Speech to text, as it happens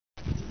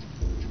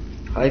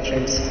Hi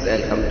friends,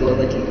 welcome to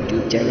our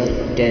YouTube channel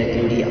take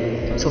India.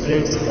 So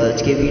friends, आज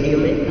के video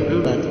में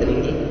हम बात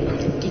करेंगे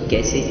कि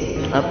कैसे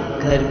आप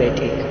घर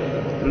बैठे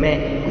मैं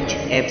कुछ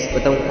ऐप्स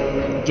बताऊंगा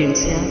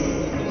जिनसे आप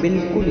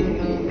बिल्कुल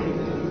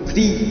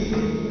फ्री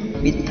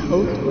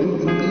विदाउट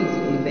 ₹1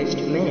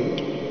 इन्वेस्टमेंट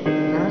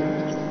आप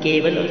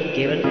केवल और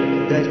केवल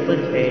घर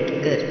पर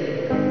बैठकर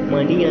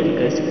मनी अर्न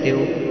कर सकते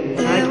हो।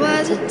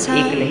 आज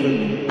एक नहीं,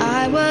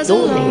 दो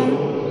नहीं,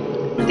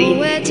 तीन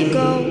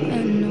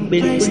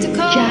बिल्कुल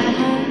 4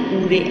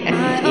 पूरे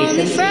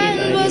एप्लीकेशंस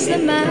के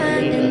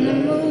बारे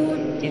में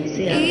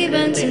जिनसे आप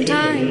घर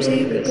बैठे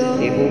कर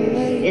सकते हो।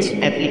 इन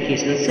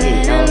एप्लीकेशंस के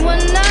नाम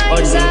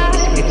और लिंक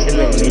डिस्क्रिप्शन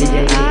में मिल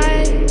जाएंगे।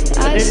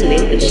 अगर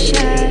लिंक नहीं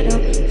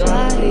तो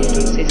आप प्ले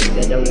से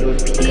सीधा डाउनलोड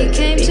भी कर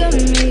सकते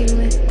हो।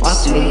 आप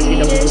लिंक से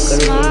डाउनलोड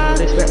करोगे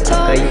तो इसमें आपका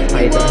ही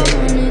फायदा है।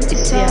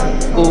 इससे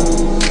आपको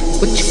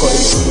कुछ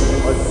कॉइन्स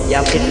और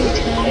या फिर कुछ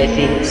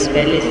ऐसे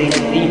पहले से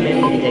फ्री में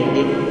मिल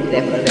जाएंगे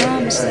रेफरल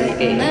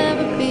के।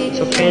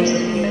 सो फ्रेंड्स,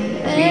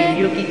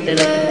 वीडियो की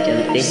तरफ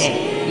चलते हैं।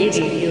 ये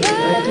वीडियो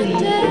बहुत ही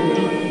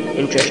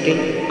इंटरेस्टिंग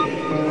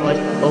और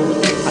बहुत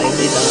ही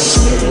फायदेदार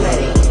होने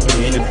वाली है।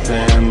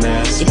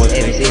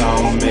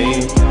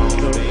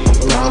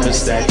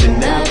 इस ऐप से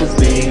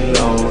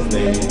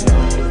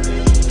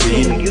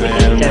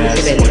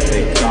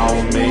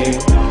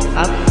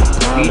आप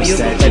वीडियो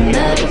को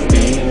करना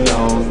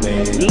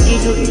नीचे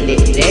जो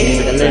रेड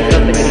कलर का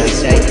बटन दिख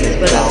रहा है इस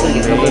पर आपको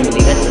लिखा हुआ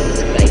मिलेगा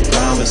सब्सक्राइब,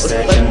 उस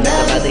पर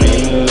दबा देंगे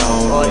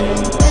और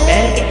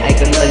बेल के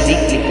आइकन पर भी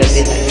क्लिक कर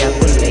दें ताकि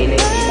आपको नए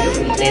नए वीडियो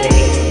मिलते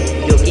रहे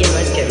जो कि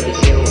हमारे चैनल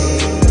से हो।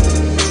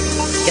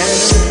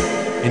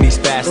 In these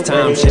fast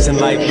times, chasing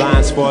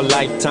lifelines for a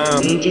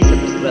lifetime.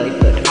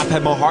 I've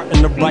had my heart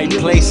in the right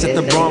place at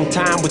the wrong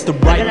time with the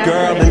right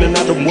girl in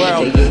another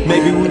world.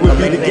 Maybe we would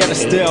be together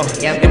still.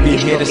 If you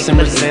hear this and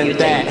resent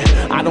that,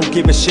 I don't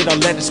give a shit, I'll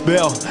let it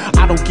spill.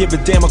 I don't give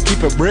a damn, I'll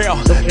keep it real.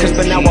 Cause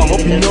by now I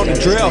hope you know the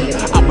drill.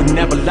 I would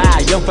never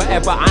lie, young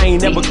forever, I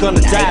ain't never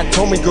gonna die.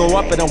 Told me grow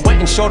up and I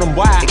went and showed them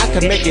why I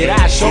could make it.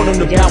 I showed them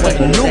the power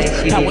in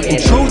youth, power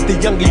in truth. The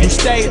younger you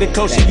stay, the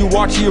closer you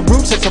are to your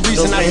roots. That's the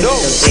reason I know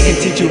I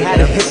can teach you how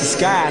to hit the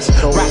skies,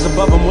 rise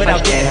above them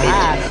without getting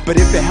high. But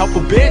if it help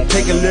a bit,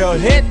 take a little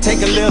hit,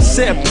 take a little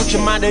sip, put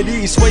your mind at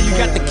ease, swear you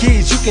got the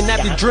keys, you can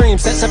have your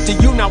dreams, that's up to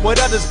you, not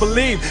what others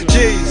believe.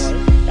 Jeez,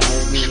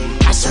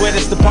 I swear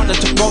that's the part that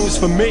took longest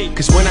for me.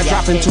 Cause when I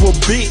drop into a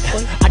beat,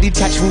 I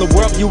detach from the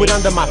world, view it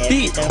under my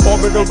feet,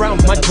 orbit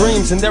around my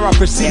dreams, and there I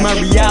perceive my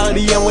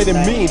reality and what it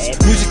means.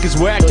 Music is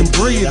where I can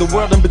breathe, the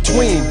world in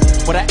between,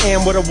 what I am,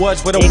 what I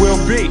was, what I will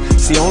be.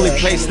 It's the only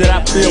place that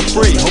I feel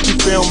free, hope you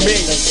feel me.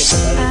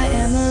 I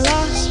am a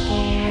lost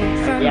boy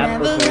from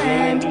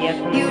Neverland,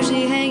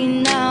 usually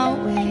hanging out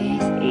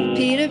with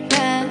Peter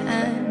Pan.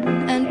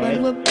 And when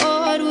we're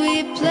bored we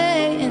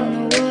play in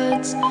the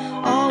woods,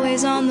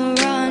 always on the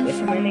run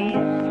from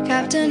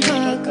Captain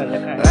Hook.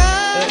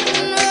 Run,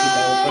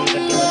 run,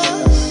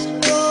 lost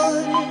boy,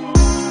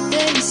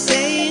 they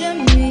say to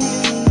me,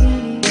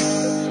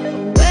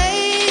 away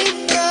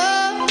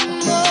from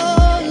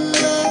all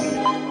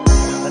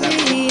of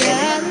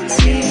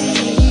reality.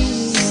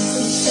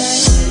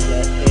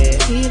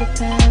 Peter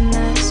Pan,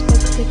 that's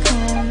what they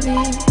call me.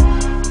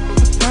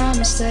 I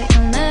promise that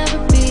you'll never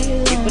be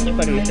alone.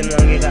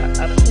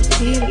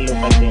 Peter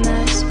Pan,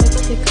 that's what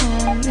they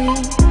call me.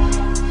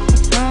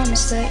 I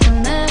promise that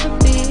you'll never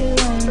be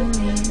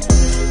lonely.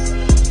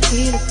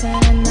 Peter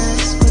Pan,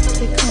 that's what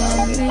they call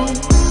me.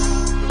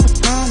 I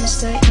promise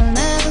that you'll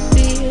never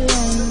be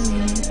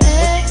lonely.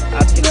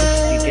 आपसे कुछ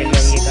detail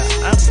मांगेगा,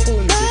 आपको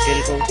उन detail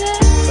को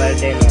कर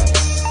देना।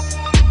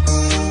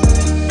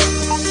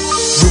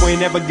 You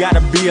ain't never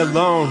gotta be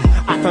alone.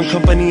 I found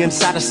company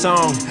inside a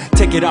song.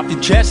 Take it off your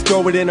chest,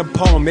 throw it in a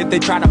poem. If they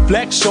try to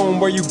flex, show them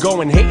where you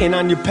going. Hating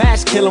on your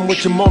past, kill them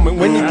with your moment.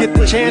 When you get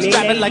the chance,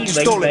 grab it like you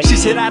stole it. She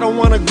said, I don't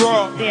wanna grow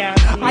up,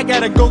 I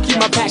gotta go keep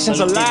my passions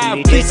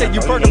alive. Please say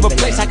you've heard of a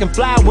place I can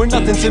fly where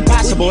nothing's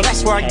impossible.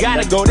 That's where I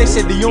gotta go. They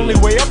said the only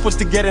way up was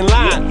to get in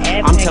line.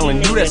 I'm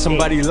telling you that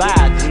somebody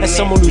lied. That's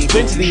someone who's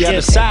been to the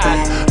other side,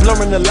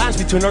 blurring the lines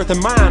between earth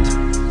and mind.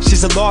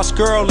 She's a lost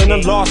girl in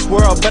a lost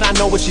world, but I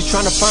know what she's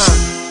trying to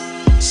find.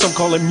 Some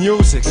call it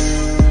music,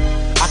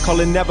 I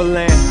call it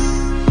Neverland,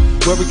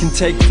 where we can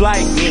take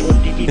flight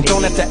and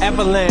don't have to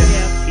ever land.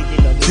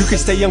 You can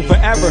stay young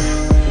forever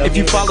if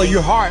you follow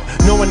your heart.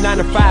 No 9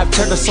 to 5,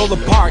 tear the soul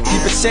apart.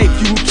 Keep it safe,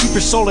 you can keep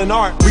your soul in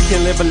art. We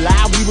can live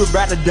alive, we would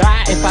rather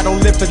die. If I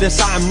don't live for this,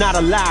 I am not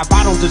alive.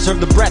 I don't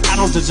deserve the breath, I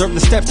don't deserve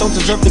the steps, don't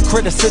deserve the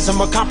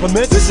criticism or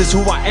compliments. This is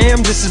who I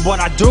am, this is what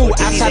I do.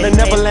 Outside of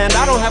Neverland,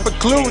 I don't have a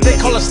clue. They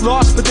call us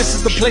lost, but this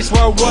is the place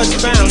where I was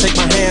found. Take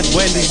my hand,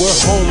 Wendy, we're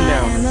home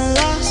now. I am a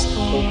lost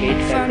boy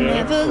from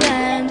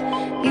Neverland,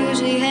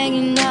 usually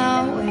hanging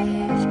out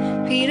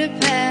with Peter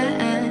Pan.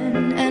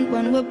 And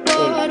when we're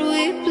bored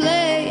we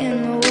play in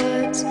the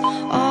woods,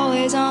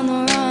 always on the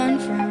run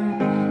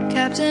from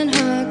Captain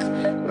Hook.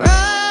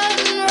 Run,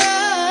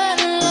 run,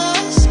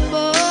 lost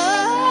boy,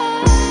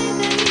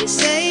 they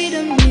say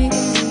to me,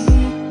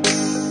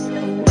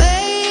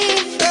 away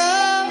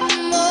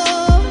from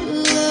all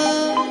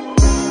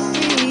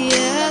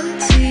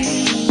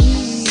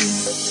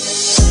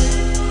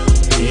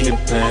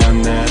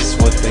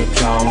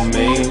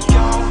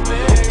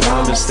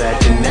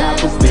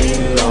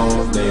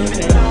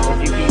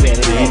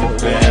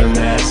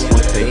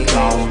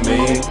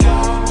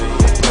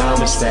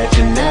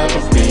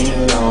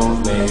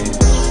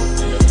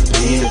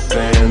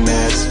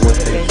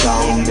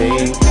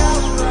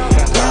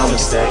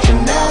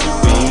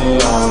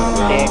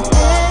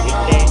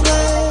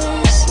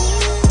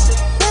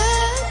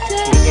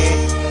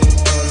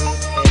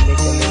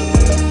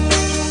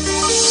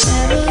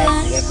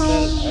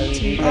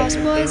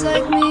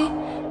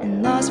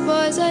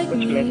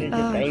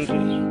are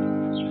free.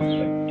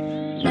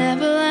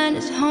 Neverland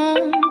is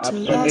home to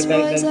lost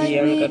boys like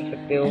me,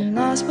 and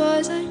lost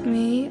boys like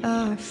me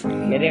are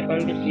free. मेरे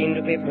account में 3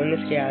 रुपए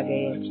bonus के आ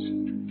गए हैं,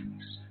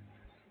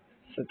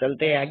 तो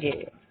चलते हैं आगे।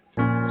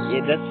 ये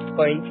 10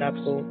 कॉइन्स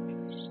आपको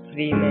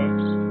फ्री में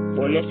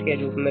बोनस के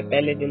रूप में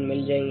पहले दिन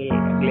मिल जाएंगे,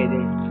 अगले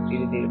दिन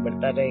धीरे धीरे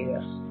बढ़ता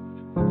रहेगा।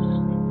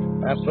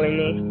 आपको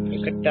इन्हें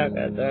इकट्ठा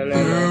करना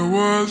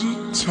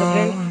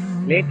है।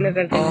 लेट न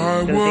करते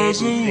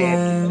दूसरे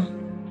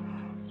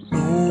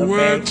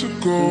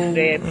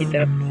ऐप की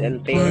तरफ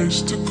चलते हैं।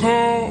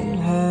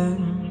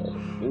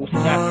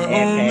 दूसरा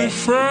ऐप है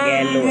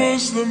गैलो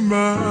ऐप,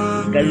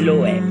 गल्लो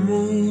ऐप,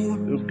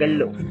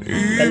 गल्लो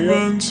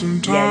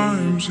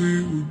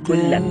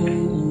गुल्लक।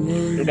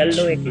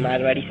 गल्लो एक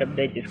मारवाड़ी शब्द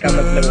है जिसका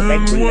मतलब होता है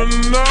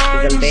गुल्लक।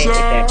 तो चलते हैं इस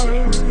ऐप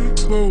में।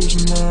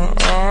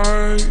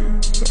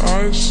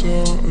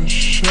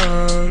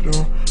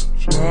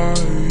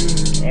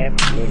 ऐप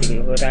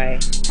लोडिंग हो रहा है।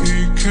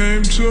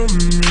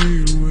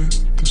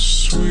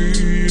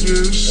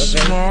 Sweetest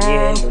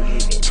smile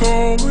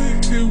told me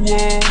he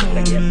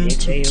wanted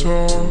to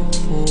talk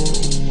for a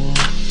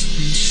while.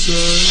 He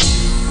said,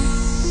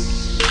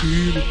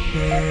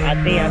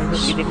 आते ही आपको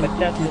सीधे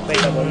 50 रुपए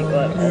का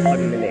ऑफर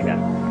मिलेगा।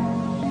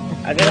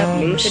 अगर आप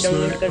लिंक से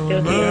डाउनलोड करते हो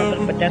तो यहाँ पर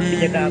 50 की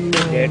जगह आपको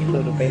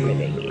 150 रुपए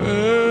मिलेंगे।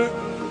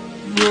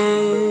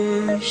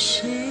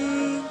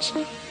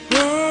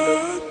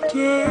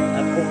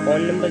 आपको फोन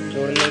नंबर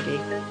जोड़ने के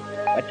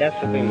 50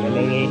 रुपए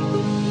मिलेंगे।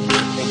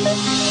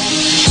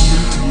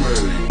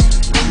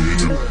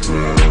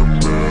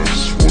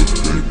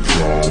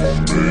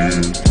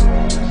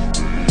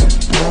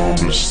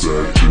 Promise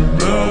that you'll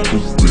never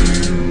be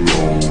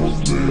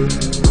lonely.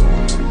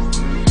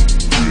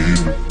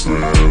 Peter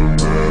Pan,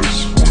 that's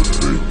what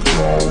they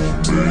call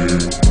me.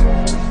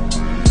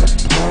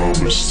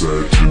 Promise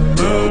that you'll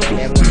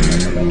never be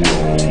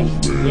lonely.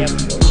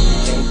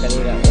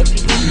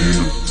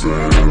 Peter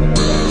Pan,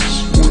 that's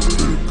what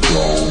they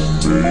call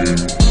me.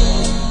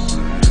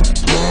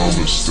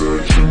 Promise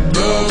that you'll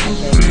never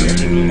be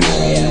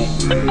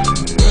lonely.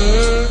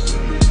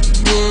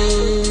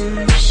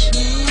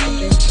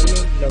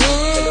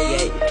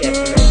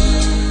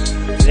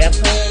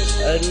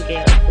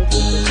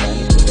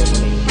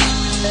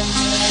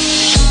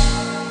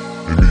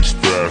 In these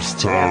fast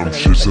times,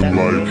 chasing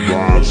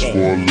lifelines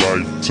for a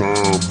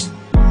lifetime.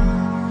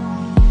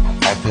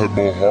 I've had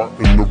my heart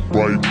in the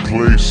right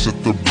place at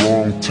the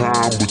wrong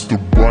time with the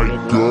right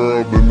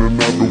girl in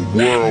another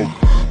world.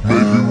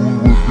 Maybe we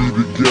would be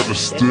together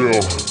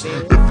still.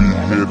 If you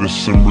hear this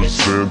and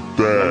resent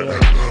that,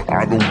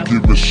 I don't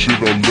give a shit,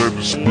 I'll let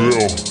it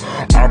spill.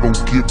 I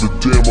don't give a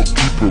damn, I'll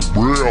keep it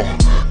real.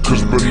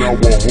 Cause by now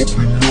I hope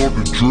you know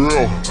the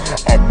drill.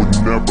 I would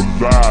never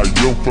lie,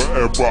 young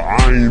forever,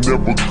 I ain't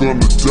ever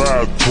gonna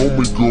die. Told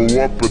me grow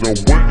up and I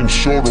went and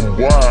showed them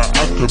why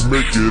I could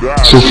make it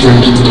out. So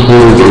friends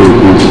told her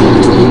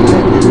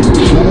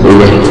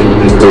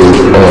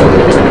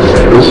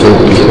also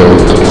because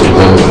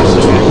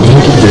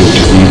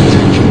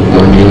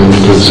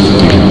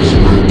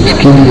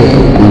इसके लिए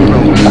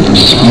आपको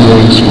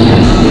experience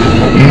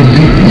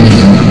easy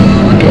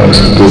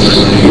taskbucks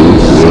के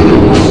ऊपर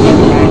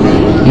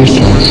ये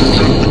task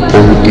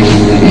बहुत ही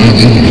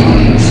easy है।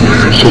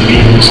 So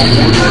friends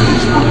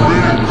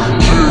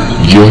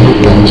यह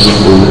task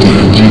बहुत ही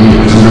easy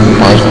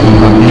आज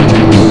करना भी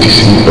बहुत ही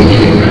सिंपल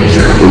है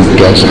और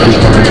टास्क को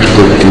कंप्लीट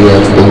करके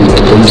आप बहुत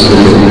कम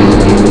समय में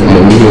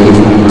मनी अर्न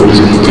कर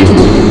सकते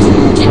हो।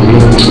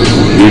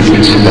 एक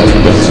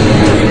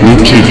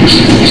नीचे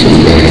डिस्क्रिप्शन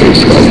में है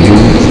इसका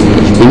लिंक,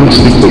 लिंक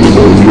से कर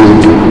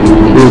डाउनलोड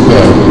होगा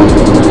आपको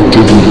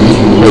जरूरी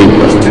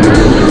होगा।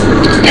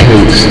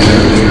 Thanks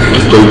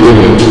to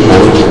everyone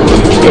for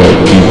that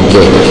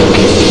feedback.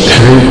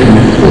 Thank you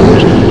for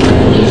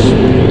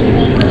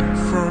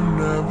From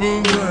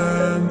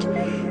Neverland,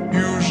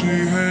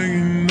 usually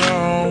hanging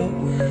out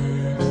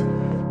with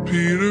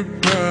Peter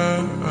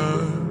Pan.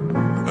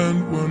 And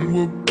when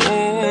we're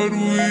bored,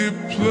 we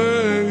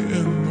play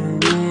in the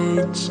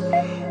woods,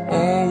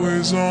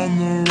 always on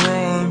the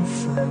run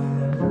from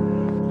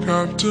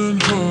Captain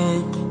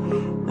Hook.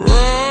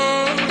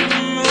 Run,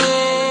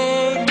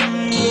 run,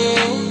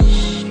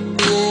 lost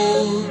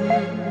boy,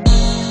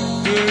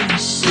 they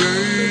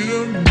say to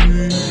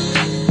me.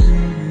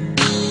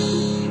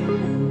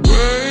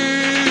 Away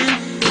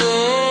from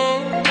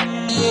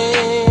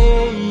all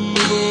of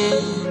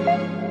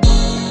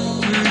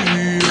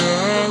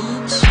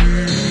reality.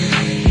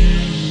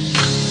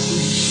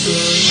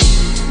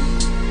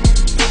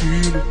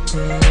 Peter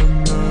Pan,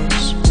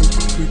 that's what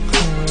they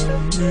call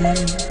me.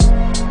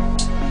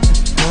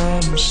 I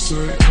promise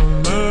that you'll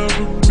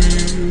never be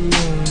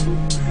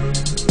lonely.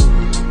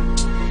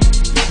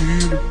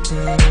 Peter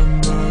Pan,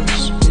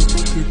 that's what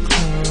they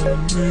call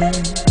me.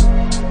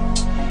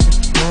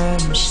 I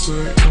promise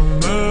that you'll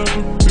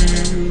never be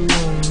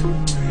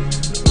lonely.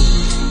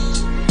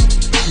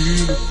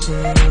 Peter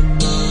Pan,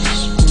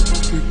 that's what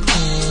they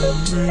call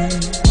me.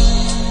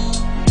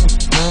 I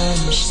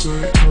promise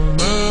that you'll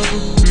never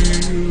be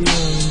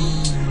lonely.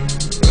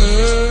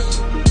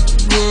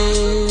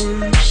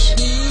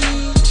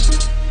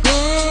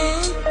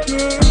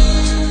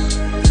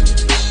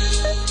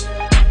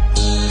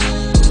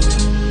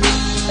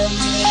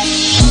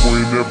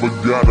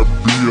 gotta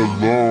be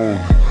alone.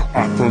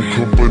 I found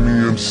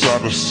company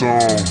inside a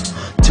song.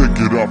 Take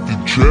it off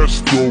your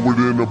chest, throw it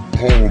in a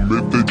poem.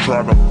 If they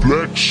try to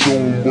flex, show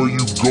them where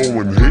you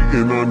going.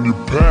 Hitting on your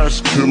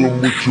past, kill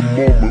them with your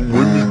moment.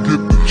 When you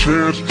get the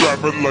chance,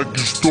 drive it like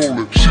you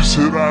stole it. She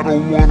said I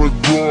don't wanna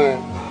grow up,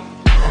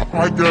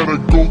 I gotta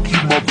go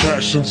keep my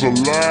passions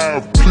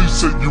alive. Please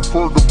say you've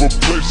heard of a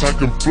place I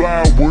can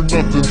fly where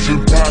nothing's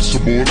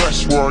impossible.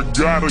 That's where I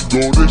gotta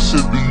go. They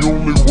said the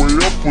only way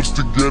up was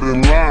to get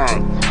in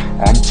line.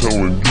 I'm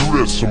telling you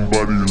that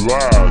somebody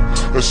lied.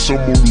 As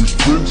someone who's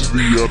been to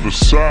the other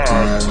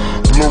side,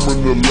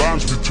 blurring the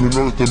lines between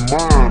earth and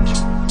mind.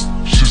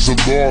 She's a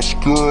lost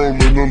girl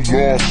in a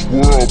lost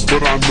world,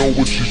 but I know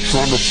what she's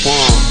trying to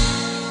find.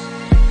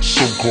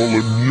 Some call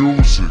it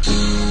music,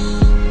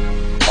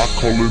 I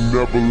call it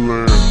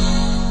Neverland,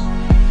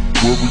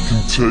 where we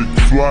can take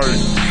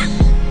flight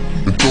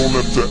and don't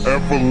have to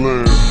ever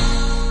land.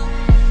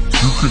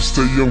 You can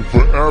stay young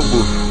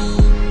forever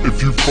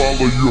if you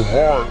follow your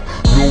heart.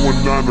 No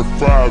 9 to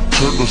 5,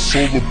 turn the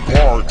soul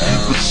apart.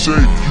 Keep it safe,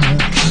 you who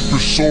keep your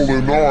soul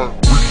in art.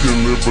 We can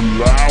live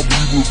alive, we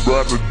would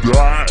rather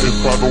die. If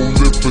I don't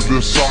live for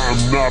this, I am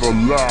not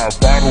alive.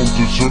 I don't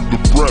deserve the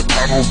breath,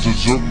 I don't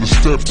deserve the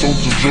steps, don't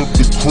deserve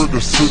the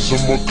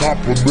criticism or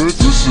compliments.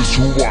 This is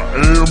who I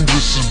am,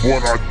 this is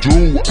what I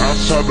do.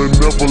 Outside of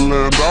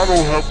Neverland, I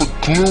don't have a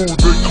clue.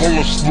 They call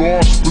us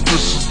lost, but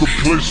this is the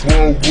place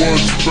where I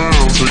was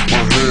found. Take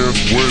my hand,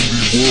 Wendy,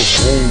 we're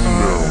home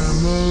now.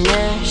 I'm a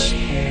lost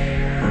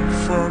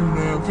from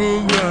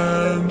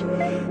Neverland,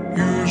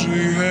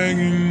 usually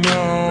hanging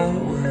out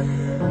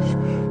with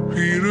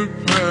Peter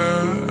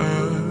Pan.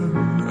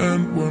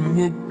 And when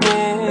we're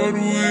bored, we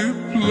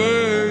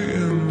play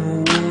in the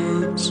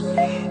woods,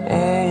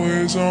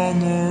 always on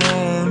the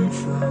run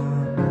from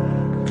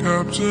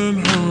Captain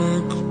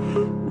Hook.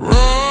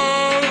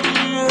 Run,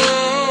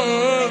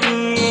 run,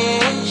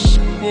 lost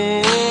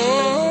boy,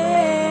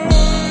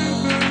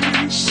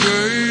 they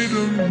say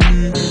to me.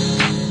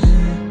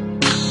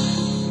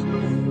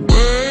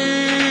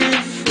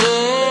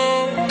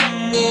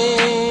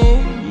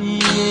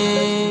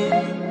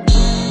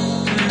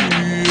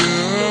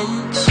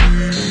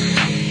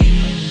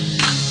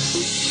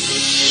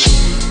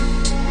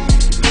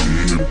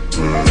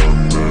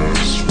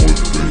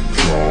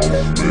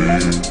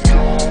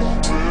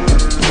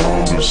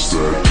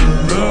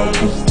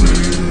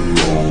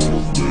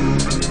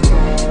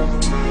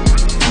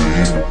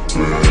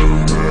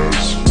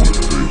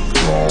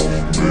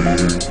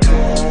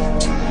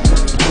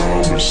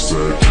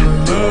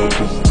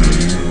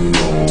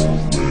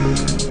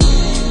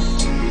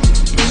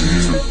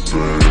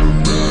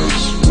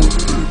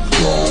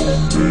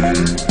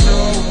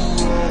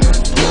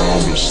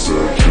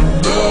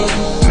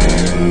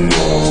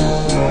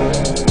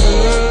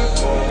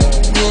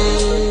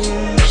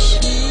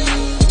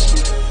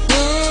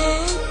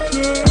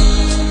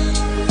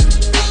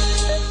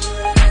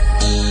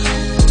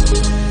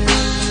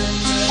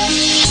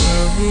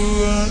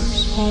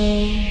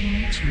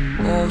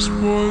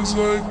 Boys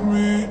like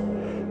me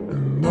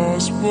and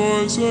lost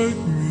boys like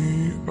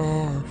me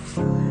are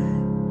free.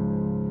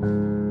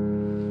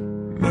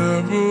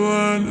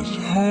 Neverland is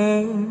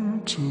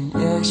home to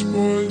lost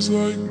boys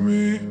like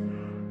me,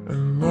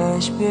 and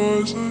lost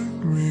boys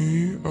like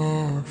me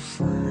are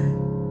free.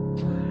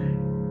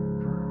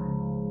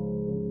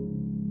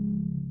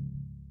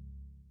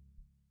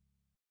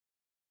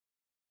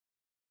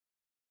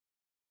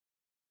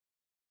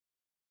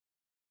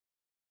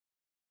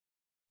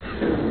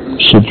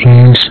 So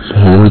friends,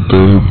 हमारे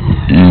तरफ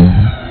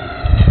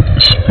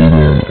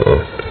spinning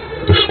art,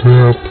 इसमें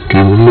आप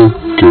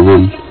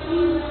केवल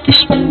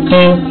spin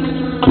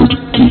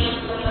करके,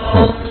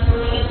 हाँ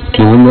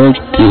केवल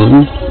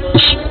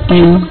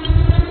spin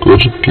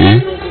करके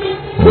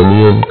money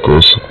earn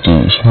कर सकते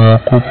हैं। इसमें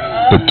आपको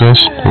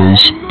 50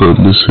 कॉइन्स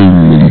पहले से ही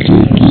मिल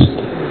जाएंगे।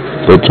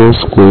 50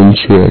 कॉइन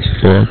से आप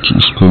 5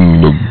 स्पिन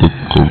लगभग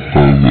कर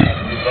पाओगे।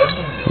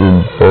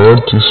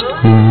 5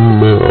 स्पिन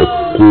में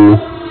आपको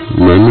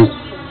मैंने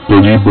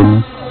करीबन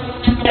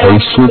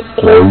 250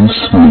 कॉइन्स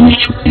मिल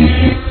चुके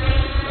हैं।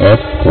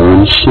 आप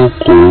 500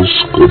 कॉइन्स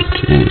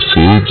करके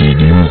इसे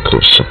रिडीम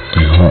कर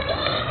सकते हो।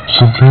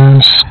 सो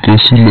फ्रेंड्स,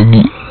 कैसी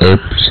लगी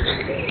एप्स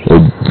और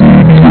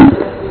वीडियो?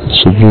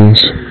 सो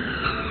फ्रेंड्स,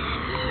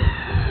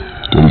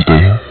 चलते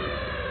हैं।